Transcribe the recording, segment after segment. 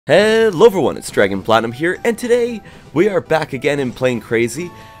Hello everyone, it's dragonplatinum here, and today we are back again in Playing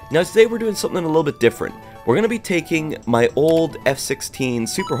Crazy. Now today we're doing something a little bit different. We're going to be taking my old F-16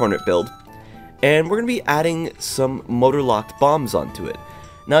 Super Hornet build, and we're going to be adding some Motorlocked bombs onto it.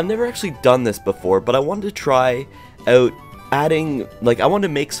 Now I've never actually done this before, but I wanted to try out adding, I wanted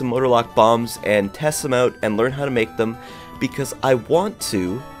to make some Motorlocked bombs and test them out and learn how to make them, because I want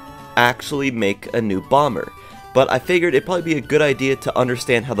to actually make a new bomber. But I figured it'd probably be a good idea to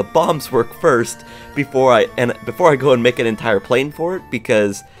understand how the bombs work first before I go and make an entire plane for it,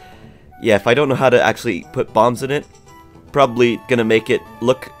 because yeah, if I don't know how to actually put bombs in it, probably gonna make it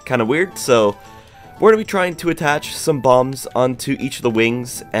look kind of weird. So we're gonna be trying to attach some bombs onto each of the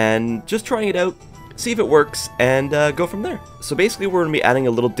wings and just trying it out, see if it works, and go from there. So basically we're gonna be adding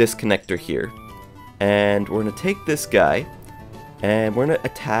a little disconnector here, and we're gonna take this guy and we're gonna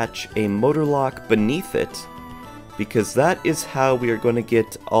attach a motor lock beneath it, because that is how we are going to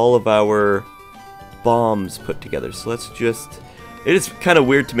get all of our bombs put together. So let's just... It is kind of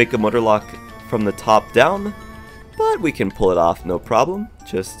weird to make a motor lock from the top down, but we can pull it off, no problem.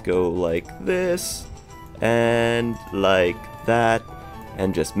 Just go like this, and like that,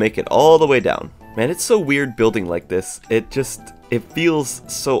 and just make it all the way down. Man, it's so weird building like this. It feels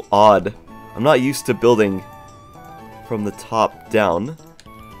so odd. I'm not used to building from the top down,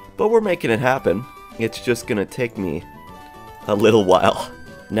 but we're making it happen. It's just gonna take me a little while.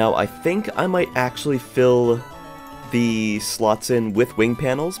 Now I think I might actually fill the slots in with wing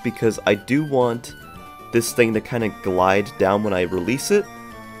panels, because I do want this thing to kind of glide down when I release it.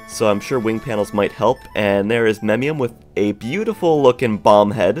 So I'm sure wing panels might help. And there is Memium with a beautiful looking bomb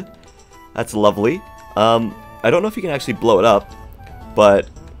head. That's lovely. I don't know if you can actually blow it up, but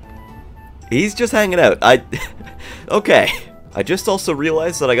he's just hanging out. Okay. I just also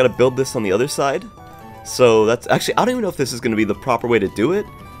realized that I gotta build this on the other side. So that's actually, I don't even know if this is going to be the proper way to do it.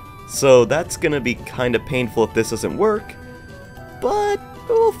 So that's going to be kind of painful if this doesn't work. But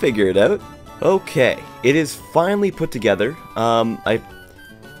we'll figure it out. Okay, it is finally put together. I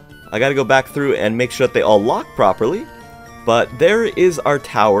got to go back through and make sure that they all lock properly. But there is our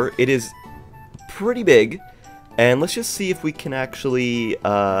tower. It is pretty big. And let's just see if we can actually,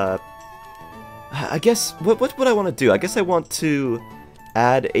 I guess, what would I want to do? I guess I want to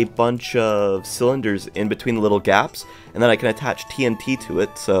add a bunch of cylinders in between the little gaps, and then I can attach TNT to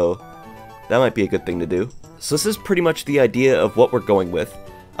it, so that might be a good thing to do. So this is pretty much the idea of what we're going with.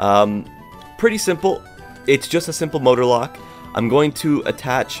 Pretty simple. It's just a simple motor lock. I'm going to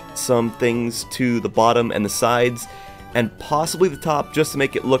attach some things to the bottom and the sides, and possibly the top, just to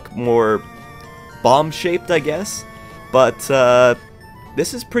make it look more bomb-shaped, I guess. But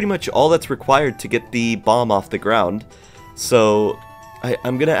this is pretty much all that's required to get the bomb off the ground. So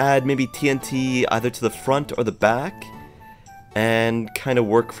I'm gonna add maybe TNT either to the front or the back, and kind of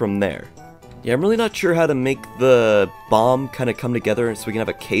work from there. Yeah, I'm really not sure how to make the bomb kind of come together so we can have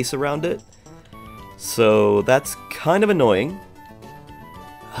a case around it. So that's kind of annoying.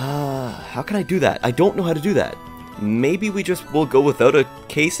 How can I do that? I don't know how to do that. Maybe we just will go without a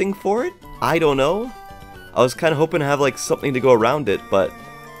casing for it? I don't know. I was kind of hoping to have like something to go around it, but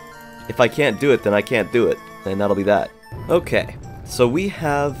if I can't do it, then I can't do it, and that'll be that. Okay. So we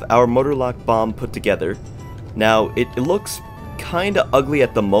have our motor lock bomb put together. Now, it looks kind of ugly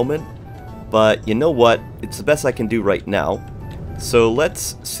at the moment, but you know what? It's the best I can do right now. So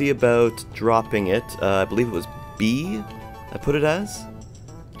let's see about dropping it. I believe it was B I put it as.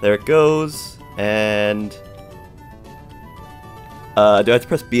 There it goes, and... do I have to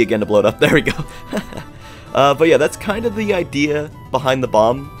press B again to blow it up? There we go. But yeah, that's kind of the idea behind the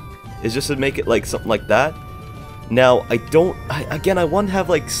bomb, is just to make it like something like that. Now, I want to have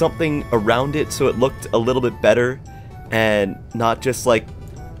like something around it so it looked a little bit better and not just like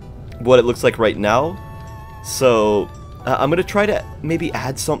what it looks like right now. So I'm going to try to maybe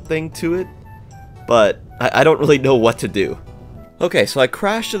add something to it, but I don't really know what to do. Okay, so I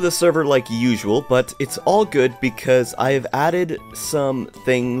crashed to the server like usual, but it's all good because I have added some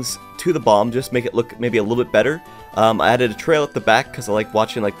things to the bomb, just make it look maybe a little bit better. I added a trail at the back because I like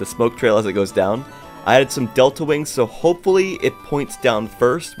watching like the smoke trail as it goes down. I added some delta wings, so hopefully it points down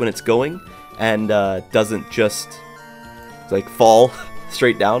first when it's going, and doesn't just like fall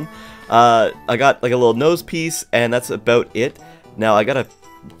straight down. I got like a little nose piece, and that's about it. Now I gotta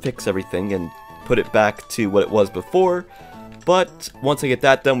fix everything and put it back to what it was before, but once I get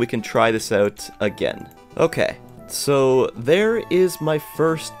that done, we can try this out again. Okay, so there is my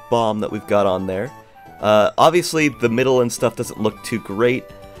first bomb that we've got on there. Obviously the middle and stuff doesn't look too great,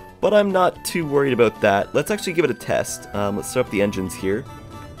 but I'm not too worried about that. Let's actually give it a test. Let's start up the engines here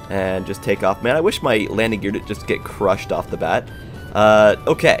and just take off. Man, I wish my landing gear didn't just get crushed off the bat.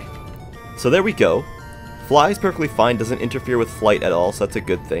 Okay. So there we go. Flies perfectly fine, doesn't interfere with flight at all, so that's a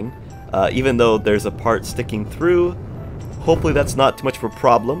good thing. Even though there's a part sticking through, hopefully that's not too much of a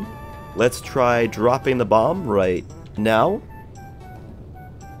problem. Let's try dropping the bomb right now.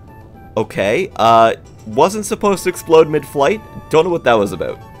 Okay, wasn't supposed to explode mid-flight. Don't know what that was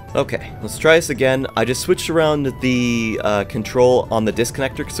about. Okay, let's try this again. I just switched around the control on the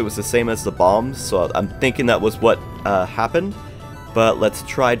disconnector because it was the same as the bombs, so I'm thinking that was what happened. But let's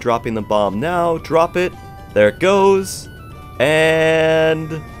try dropping the bomb now. Drop it. There it goes.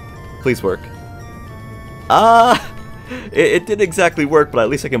 And please work. It didn't exactly work, but at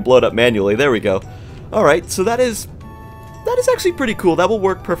least I can blow it up manually. There we go. Alright, so that is actually pretty cool. That will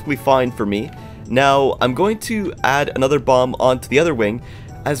work perfectly fine for me. Now, I'm going to add another bomb onto the other wing,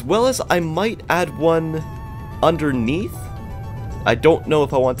 as well as I might add one underneath. I don't know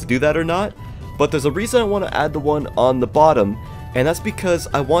if I want to do that or not, but there's a reason I want to add the one on the bottom, and that's because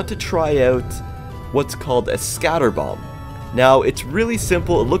I want to try out what's called a scatter bomb. Now, it's really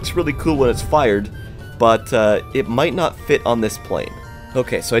simple. It looks really cool when it's fired, but it might not fit on this plane.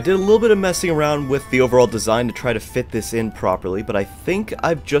 Okay, so I did a little bit of messing around with the overall design to try to fit this in properly, but I think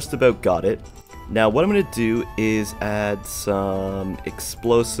I've just about got it. Now what I'm going to do is add some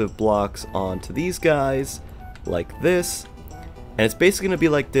explosive blocks onto these guys, like this. And it's basically going to be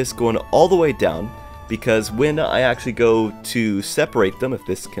like this going all the way down, because when I actually go to separate them, if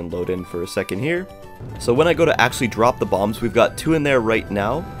this can load in for a second here. So when I go to actually drop the bombs, we've got 2 in there right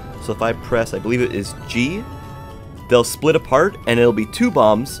now. So if I press, I believe it is G, they'll split apart and it'll be 2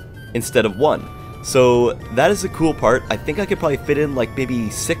 bombs instead of 1. So that is the cool part. I think I could probably fit in like maybe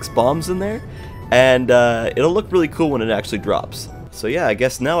 6 bombs in there, and it'll look really cool when it actually drops. So yeah, I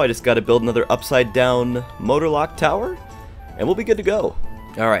guess now I just got to build another upside down Motorlocked tower, and we'll be good to go.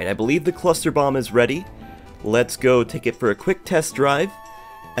 Alright, I believe the cluster bomb is ready. Let's go take it for a quick test drive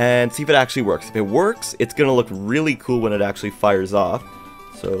and see if it actually works. If it works, it's going to look really cool when it actually fires off.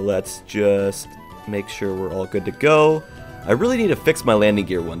 So let's just make sure we're all good to go. I really need to fix my landing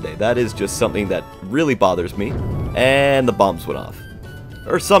gear one day. That is just something that really bothers me. And the bombs went off.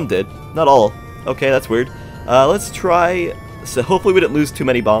 Or some did, not all. Okay, that's weird. Let's try, so hopefully we didn't lose too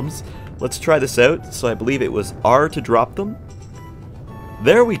many bombs. Let's try this out. So I believe it was R to drop them.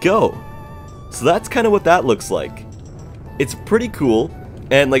 There we go. So that's kind of what that looks like. It's pretty cool.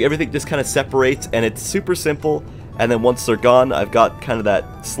 And like everything just kind of separates, and it's super simple. And then once they're gone, I've got kind of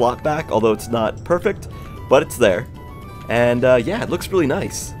that slot back, although it's not perfect, but it's there. And yeah, it looks really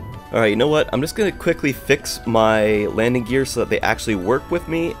nice. Alright, you know what? I'm just going to quickly fix my landing gear so that they actually work with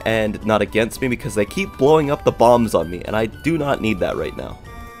me and not against me, because they keep blowing up the bombs on me, and I do not need that right now.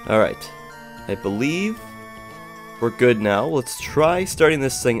 Alright, I believe we're good now. Let's try starting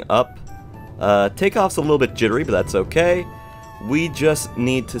this thing up. Takeoff's a little bit jittery, but that's okay. We just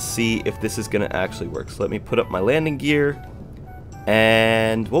need to see if this is going to actually work. So let me put up my landing gear.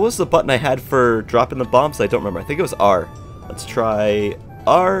 And what was the button I had for dropping the bombs? I don't remember. I think it was R. Let's try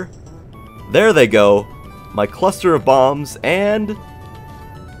R. There they go. My cluster of bombs, and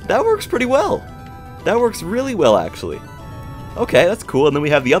that works pretty well. That works really well, actually. Okay, that's cool. And then we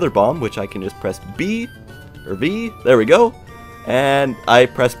have the other bomb, which I can just press B or V. There we go. And I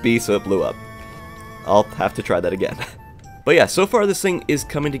pressed B, so it blew up. I'll have to try that again. But yeah, so far this thing is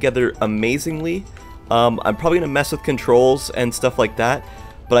coming together amazingly. I'm probably going to mess with controls and stuff like that,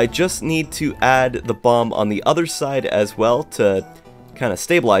 but I just need to add the bomb on the other side as well to kind of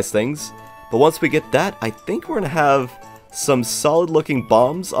stabilize things. But once we get that, I think we're going to have some solid looking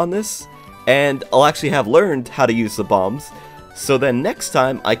bombs on this, and I'll actually have learned how to use the bombs, so then next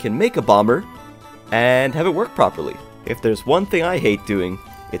time I can make a bomber and have it work properly. If there's one thing I hate doing,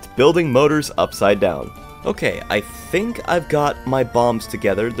 it's building motors upside down. Okay, I think I've got my bombs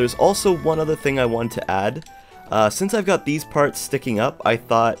together. There's also one other thing I wanted to add. Since I've got these parts sticking up, I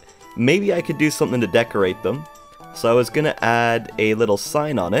thought maybe I could do something to decorate them. So I was going to add a little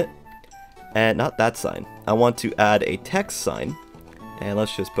sign on it. And not that sign. I want to add a text sign. And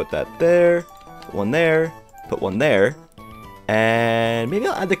let's just put that there, put one there, put one there. And maybe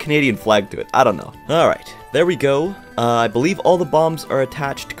I'll add the Canadian flag to it. I don't know. Alright, there we go. I believe all the bombs are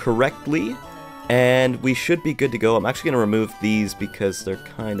attached correctly. And we should be good to go. I'm actually going to remove these because they're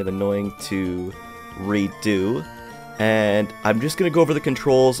kind of annoying to redo. And I'm just going to go over the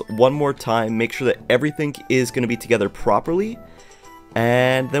controls one more time, make sure that everything is going to be together properly.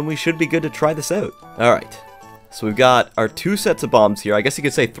 And then we should be good to try this out. Alright, so we've got our 2 sets of bombs here. I guess you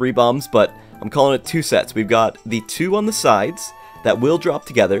could say 3 bombs, but I'm calling it 2 sets. We've got the 2 on the sides that will drop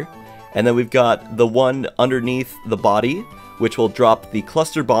together. And then we've got the one underneath the body, which will drop the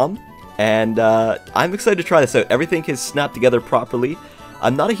cluster bomb. and I'm excited to try this out. Everything is snapped together properly.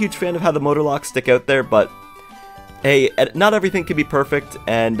 I'm not a huge fan of how the motor locks stick out there, but hey, not everything can be perfect,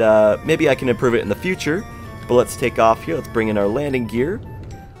 and maybe I can improve it in the future. But let's take off here. Let's bring in our landing gear.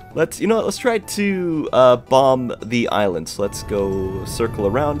 Let's try to bomb the island. So let's go circle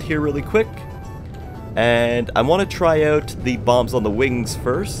around here really quick. And I want to try out the bombs on the wings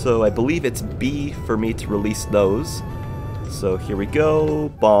first. So I believe it's B for me to release those. So here we go.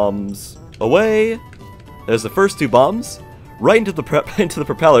 Bombs away. There's the first 2 bombs. Right into the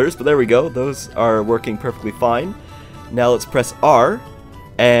propellers, but there we go. Those are working perfectly fine. Now let's press R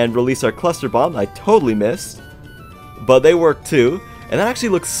and release our cluster bomb. I totally missed, but they work too. And that actually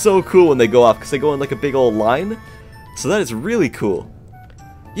looks so cool when they go off, because they go in like a big old line. So that is really cool.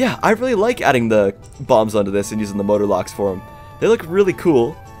 Yeah, I really like adding the bombs onto this and using the motor locks for them. They look really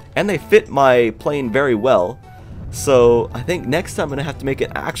cool, and they fit my plane very well. So I think next time I'm going to have to make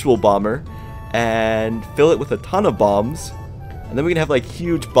an actual bomber and fill it with a ton of bombs. And then we can have like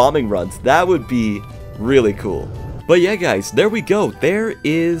huge bombing runs. That would be really cool. But yeah guys, there we go. There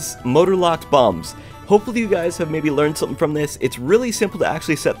is motor-locked bombs. Hopefully you guys have maybe learned something from this. It's really simple to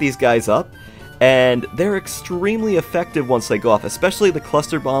actually set these guys up, and they're extremely effective once they go off, especially the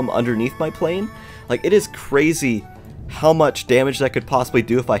cluster bomb underneath my plane. Like, it is crazy how much damage that could possibly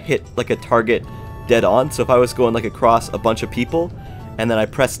do if I hit like a target dead on. So if I was going like across a bunch of people and then I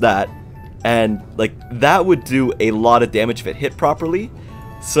press that, and like that would do a lot of damage if it hit properly.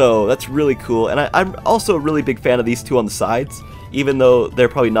 So that's really cool. And I'm also a really big fan of these 2 on the sides, even though they're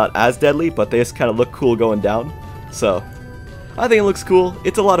probably not as deadly, but they just kind of look cool going down. So I think it looks cool.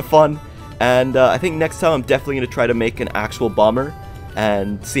 It's a lot of fun. And I think next time I'm definitely going to try to make an actual bomber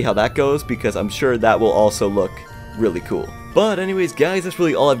and see how that goes, because I'm sure that will also look really cool. But anyways guys, that's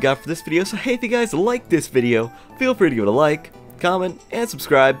really all I've got for this video. So hey, if you guys like this video, feel free to give it a like, comment, and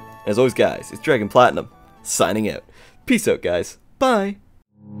subscribe. As always guys, it's Dragon Platinum, signing out. Peace out guys. Bye.